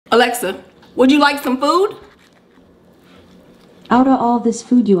Alexa, would you like some food? Out of all this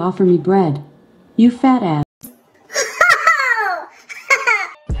food you offer me bread. You fat ass.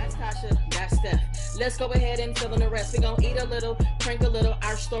 That's Tasha, that's Steph. Let's go ahead and fill in the rest. We're gonna eat a little, drink a little.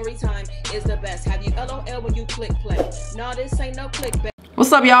 Our story time is the best. Have you LOL when you click play? No, this ain't no clickbait.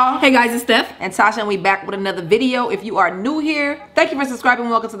 What's up, y'all? Hey guys, it's Steph And Tasha, and we back with another video. If you are new here, thank you for subscribing.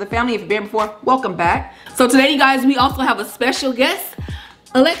 Welcome to the family. If you've been before, welcome back. So today, you guys, we also have a special guest.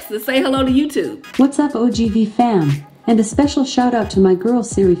 Alexa, say hello to YouTube. What's up, OGV fam? And a special shout out to my girl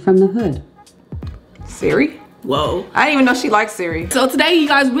Siri from the hood. Siri? Whoa. I didn't even know she liked Siri. So today, you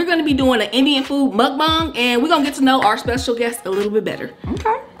guys, we're going to be doing an Indian food mukbang, and we're going to get to know our special guest a little bit better.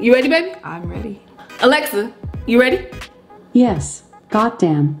 Okay. You ready, baby? I'm ready. Alexa, you ready? Yes.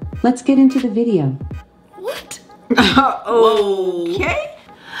 Goddamn. Let's get into the video. What? Okay.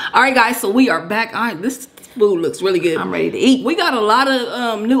 All right, guys, so we are back. This food looks really good. I'm ready to eat. We got a lot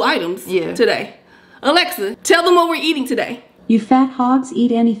of new items today. Alexa, tell them what we're eating today. You fat hogs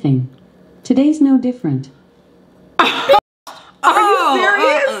eat anything. Today's no different. Are you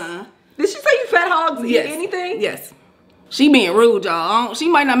serious? Did she say you fat hogs eat Yes. anything? Yes. She being rude, y'all. She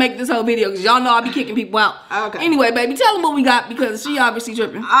might not make this whole video because y'all know I be kicking people out. Okay. Anyway, baby, tell them what we got because she obviously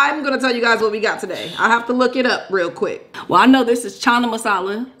tripping. I'm going to tell you guys what we got today. I have to look it up real quick. Well, I know this is chana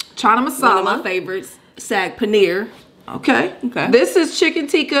masala. Chana One of masala. my favorites. Sag paneer. Okay. Okay. This is chicken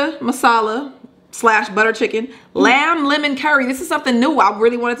tikka masala / butter chicken. Lamb lemon curry. This is something new. I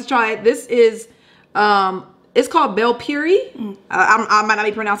really wanted to try it. This is, it's called bel puri. I might not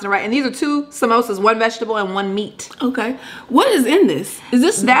be pronouncing it right. And these are 2 samosas, 1 vegetable and 1 meat. Okay. What is in this? Is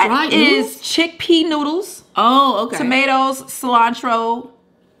this That dried is noodles? chickpea noodles. Oh, okay. Tomatoes, cilantro,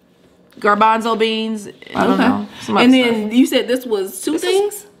 garbanzo beans. I don't know. Some other And then stuff. you said this was two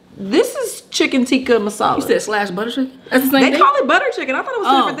things? This is chicken tikka masala. You said / butter chicken? That's the same They thing? call it butter chicken. I thought it was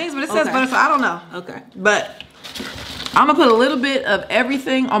 2 different things, but it says okay. butter, so I don't know. Okay. But I'm gonna put a little bit of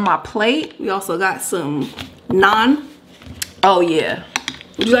everything on my plate. We also got some naan. Oh yeah.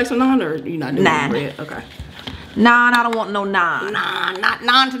 Would you like some naan or you not doing Naan. bread? Okay. Naan, I don't want no naan. Nah, not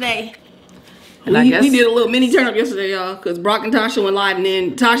naan today. And I We guess did a little mini turn up yesterday, y'all, because Brock and Tasha went live, and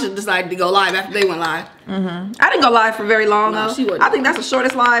then Tasha decided to go live after they went live. I didn't go live for very long No, though. she wouldn't. I think that's the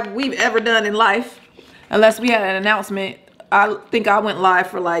shortest live we've ever done in life. Unless we had an announcement. I think I went live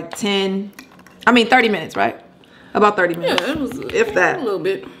for like 30 minutes, right? About 30 minutes. Yeah, it was If that. a little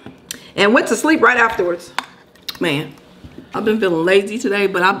bit. And went to sleep right afterwards. Man, I've been feeling lazy today,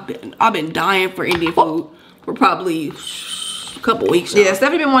 but I've been dying for Indian food for probably a couple weeks now. Yeah,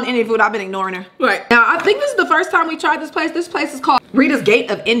 Stephanie been wanting Indian food. I've been ignoring her. Right. Now, I think this is the first time we tried this place. This place is called Rita's Gate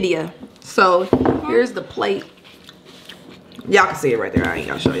of India. So, here's the plate. Y'all can see it right there. I ain't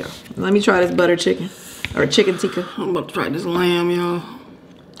gotta show y'all. Let me try this butter chicken. Or chicken tikka. I'm about to try this lamb, y'all.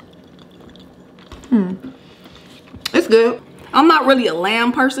 It's good. I'm not really a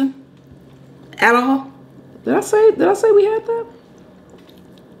lamb person at all. Did I say we had that?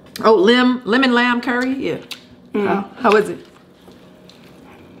 Oh, lemon lamb curry? Yeah. How is it?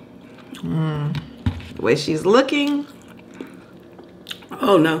 The way she's looking.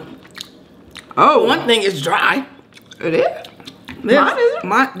 Oh, no. Oh, One thing is dry. it is? Mine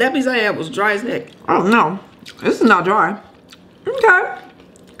isn't? That piece I had was dry as heck. Oh no, this is not dry. Okay.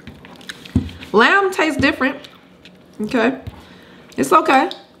 Lamb tastes different. Okay. It's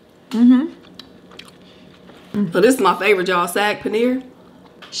okay. So this is my favorite, y'all. Sag paneer.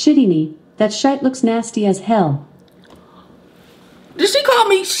 Shitty, that shite looks nasty as hell. Did she call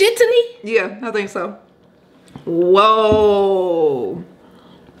me shitty? Yeah, I think so. Whoa.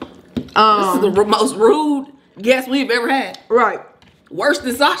 This is the most rude guest we've ever had. Right. Worse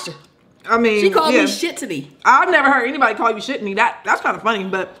than Sasha. I mean, She called yeah. me shitty. I've never heard anybody call you shitting. That's kind of funny,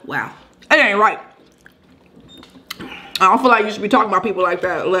 but Wow. it ain't right. I don't feel like you should be talking about people like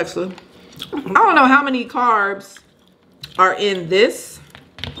that, Alexa. I don't know how many carbs are in this.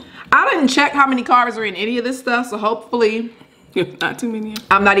 I didn't check how many carbs are in any of this stuff, so hopefully Not too many.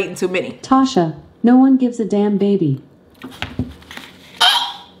 I'm not eating too many. Tasha, no one gives a damn baby.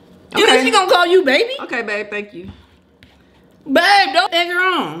 You think she gonna call you baby? Okay, babe, thank you. Babe, don't egg her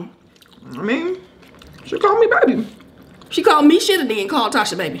on. I mean, she called me baby. She called me shitty and called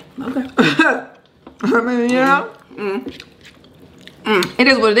Tasha baby. Okay. I mean, yeah. It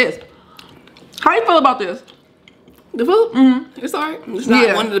is what it is. How you feel about this? The food? It's alright. It's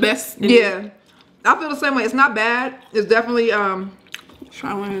not one of the best. Yeah. I feel the same way. It's not bad. It's definitely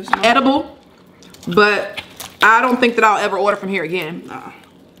Try one of this. edible. But I don't think that I'll ever order from here again. Nah.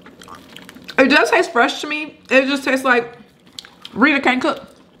 It does taste fresh to me. It just tastes like Rita can't cook.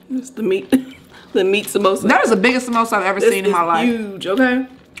 It's the meat. The meat samosa. That is the biggest samosa I've ever seen in my life. Huge, okay?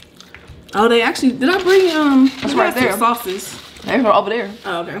 Oh, they actually, did I bring, That's right there. sauces? There's one over there.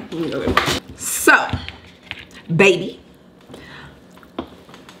 Oh, okay. Let me go there. So, baby.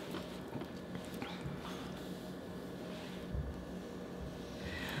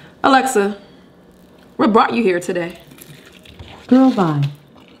 Alexa, what brought you here today? Girl, bye.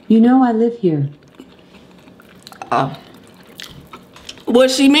 You know I live here. What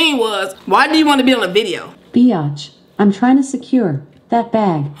she mean was, why do you want to be on a video? Biatch, I'm trying to secure that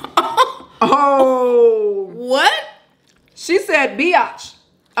bag. Oh, What? she said, biatch,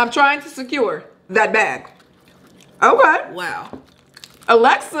 I'm trying to secure that bag. Okay. Wow.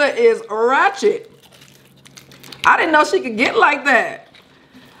 Alexa is ratchet. I didn't know she could get like that.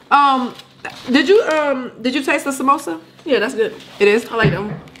 Did you taste the samosa? Yeah, that's good. It is. I like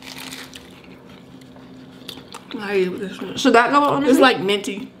them. I eat with this one. Should that go on? It's like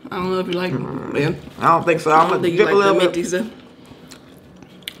minty. I don't know if you like it. Yeah. I don't think so. I I'm don't gonna think you dip like a the little minty bit. stuff.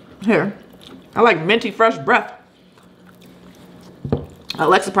 Here. I like minty fresh breath.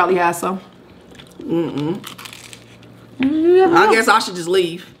 Alexa probably has some. I guess I should just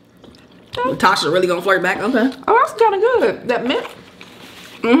leave. Tasha really gonna flirt back? Okay. Oh, that's kind of good. That mint.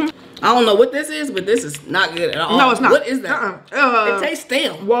 I don't know what this is, but this is not good at all. No, it's not. What is that? It tastes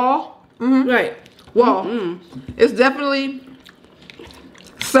stale. Wall. Right. Wall. It's definitely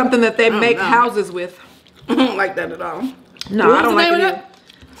something that they make know. houses with. I don't like that at all. No, What I don't was the like name it. of that?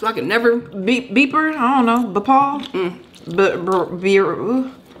 So I can never. Beeper. I don't know. Bapal.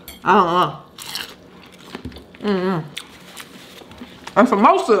 I don't know. And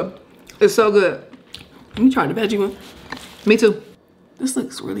samosa is so good. Let me try the veggie one. Me too. This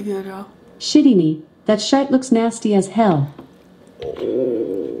looks really good, y'all. Shitty me, that shite looks nasty as hell.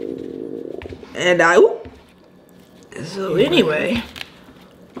 And so anyway,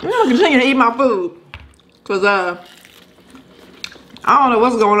 I'm gonna continue to eat my food. Cause I don't know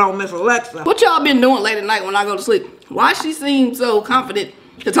what's going on with Miss Alexa. What y'all been doing late at night when I go to sleep? Why she seem so confident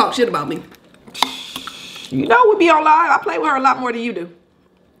to talk shit about me? You know, we be on live. I play with her a lot more than you do.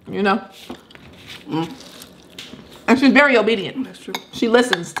 You know? And she's very obedient. That's true. She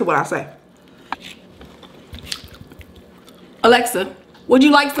listens to what I say. Alexa, would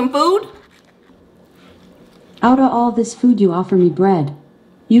you like some food? Out of all this food you offer me bread.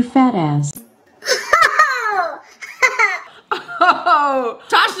 You fat ass. Oh,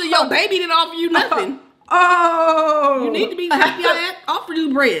 Tasha, your baby didn't offer you nothing. oh. You need to be happy I offered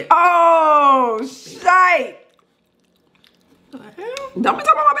you bread. Oh, shite. What the hell? Don't be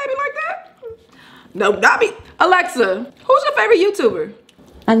talking about my baby like that. No, not me. Alexa, who's your favorite YouTuber?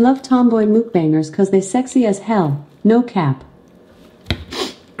 I love tomboy mukbangers cause they sexy as hell. No cap.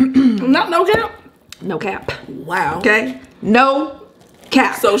 Not no cap? No cap. Wow. Okay? No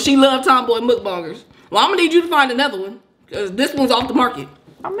cap. So she loved tomboy mukbangers. Well, I'm gonna need you to find another one. Because this one's off the market.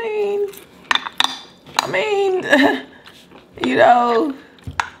 I mean, you know,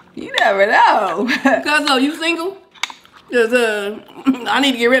 you never know. Because you single? Because I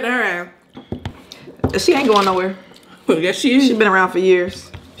need to get rid of her ass. She ain't going nowhere. Yes, she is. She's been around for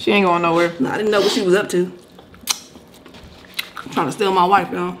years. She ain't going nowhere. I didn't know what she was up to. Trying to steal my wife,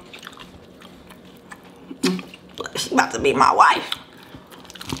 y'all. She's about to be my wife.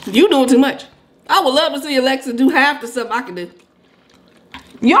 You doing too much. I would love to see Alexa do half the stuff I can do.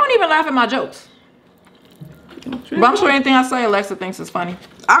 You don't even laugh at my jokes. But I'm sure anything I say, Alexa thinks is funny.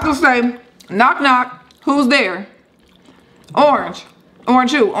 I can say, knock knock, who's there? Orange.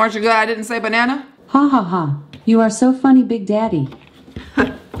 Orange who? Orange the guy I didn't say banana? Ha ha ha. You are so funny, Big Daddy.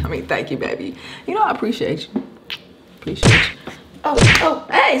 I mean, thank you, baby. You know, I appreciate you. Appreciate you. Oh,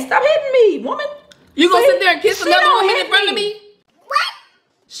 hey, stop hitting me, woman. You gonna See? sit there and kiss She another don't woman hit in front of me. me?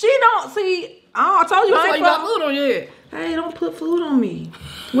 She don't see. Oh, I told you That's I why ain't you got fuck- food on your head. Hey, don't put food on me.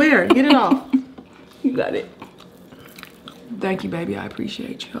 Where? Get it off. You got it. Thank you, baby. I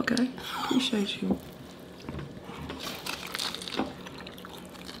appreciate you, okay? Appreciate you.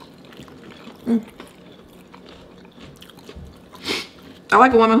 I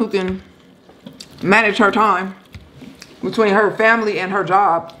like a woman who can manage her time between her family and her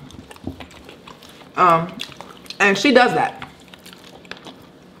job. And she does that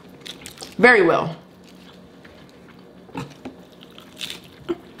very well.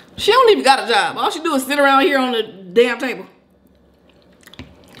 She don't even got a job. All she do is sit around here on the damn table.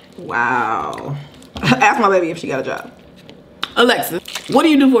 Wow. Ask my baby if she got a job. Alexa, what do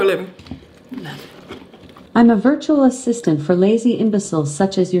you do for a living? I'm a virtual assistant for lazy imbeciles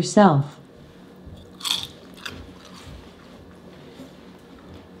such as yourself.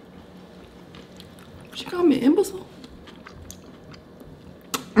 She called me an imbecile.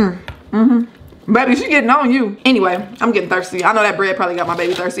 Baby, Baby, she getting on you. Anyway, I'm getting thirsty. I know that bread probably got my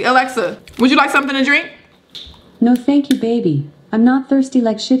baby thirsty. Alexa, would you like something to drink? No thank you, baby. I'm not thirsty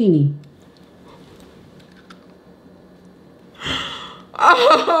like shitty.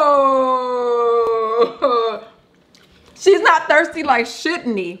 Oh, she's not thirsty like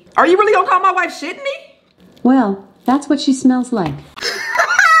shitney. Are you really gonna call my wife shitney? Well, that's what she smells like.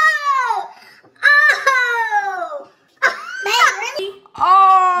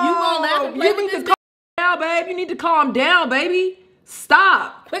 Oh, You gonna laugh and play you with need this to calm down, babe. You need to calm down, baby.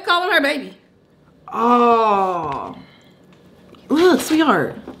 Stop. Quit calling her baby. Oh, look,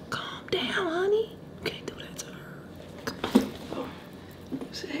 sweetheart. Calm down, honey. You can't do that to her. Come on.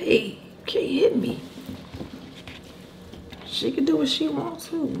 Hey, you can't hit me. She can do what she wants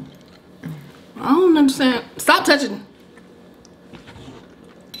to. I don't understand. Stop touching.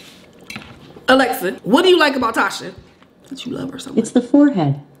 Alexa, what do you like about Tasha? That you love her so much. It's the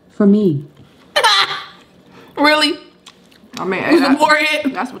forehead. For me. Really? I mean, It's the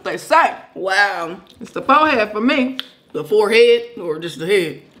forehead? that's what they say. Wow. It's the forehead for me. The forehead or just the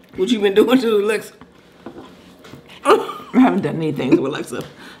head? What you been doing to Alexa? I haven't done anything to Alexa.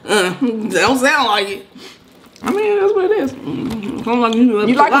 Don't sound like it. I mean, that's what it is. Sound like you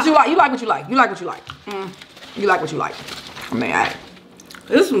like what you like. You like what you like. You like what you like. You like what you like. I mean,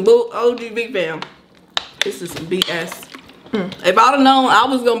 This is some bull OG Big Fam. This is some BS. If I'd have known I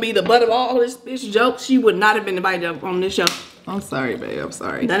was gonna be the butt of all this bitch jokes, she would not have been invited up on this show. I'm sorry, babe. I'm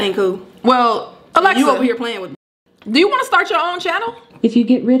sorry. That ain't cool. Well, Alexa, You over here playing with me. do you want to start your own channel? If you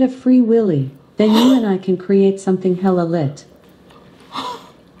get rid of Free Willy, then you and I can create something hella lit.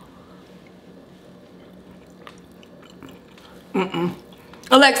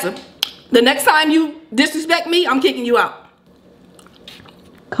 Alexa, the next time you disrespect me, I'm kicking you out.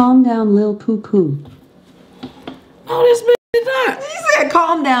 Calm down, lil poo poo. Oh, this bitch is not. She said,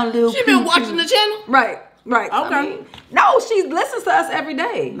 "Calm down, little." She been watching the channel? Right. Okay. I mean, no, she listens to us every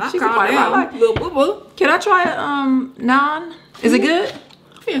day. Not She's a calm part of my down, life. little boo boo. Can I try a naan? Is it good?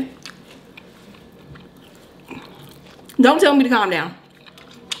 Yeah. Don't tell me to calm down.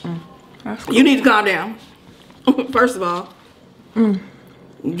 You need to calm down. First of all,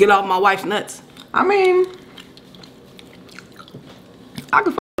 get off my wife's nuts. I mean, I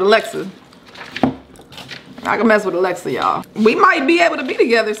can f with Alexa. I can mess with Alexa, y'all. We might be able to be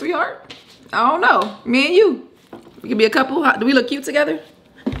together, sweetheart. I don't know. Me and you. We could be a couple. Do we look cute together?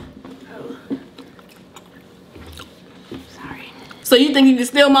 Sorry. So you think you can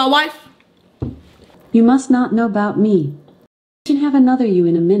steal my wife? You must not know about me. You can have another you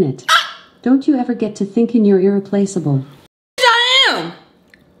in a minute. Don't you ever get to thinking you're irreplaceable. I am.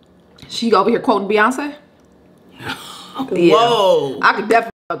 She over here quoting Beyonce? Whoa. I could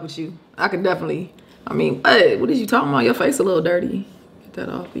definitely fuck with you. I could definitely. I mean, hey, what is you talking about? Your face a little dirty. Get that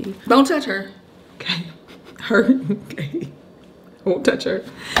off of you. Don't touch her. Okay. Her. Okay. I won't touch her.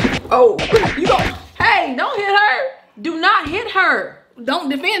 Oh, you don't. Hey, don't hit her. Do not hit her. Don't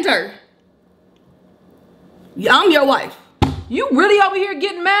defend her. I'm your wife. You really over here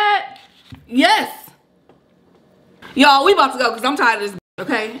getting mad? Yes. Y'all, we about to go because I'm tired of this,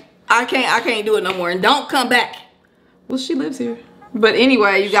 okay? I can't do it no more. And don't come back. Well, she lives here. But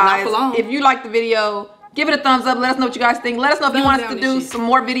anyway, you guys, if you like the video, give it a thumbs up. Let us know what you guys think. Let us know if you want us to do some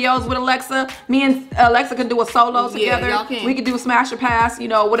more videos with Alexa. Me and Alexa can do a solo together. Y'all can. We could do a smash or pass, you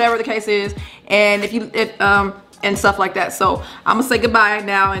know, whatever the case is. And and stuff like that. So I'm gonna say goodbye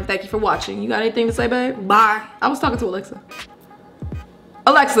now and thank you for watching. You got anything to say, babe? Bye. I was talking to Alexa.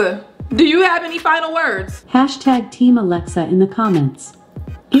 Alexa, do you have any final words? Hashtag Team Alexa in the comments.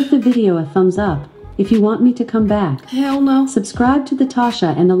 Give the video a thumbs up if you want me to come back. Hell no. Subscribe to the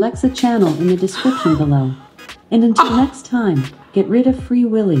Tasha and Alexa channel in the description below. And until next time, get rid of Free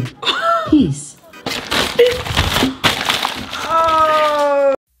Willy. Peace.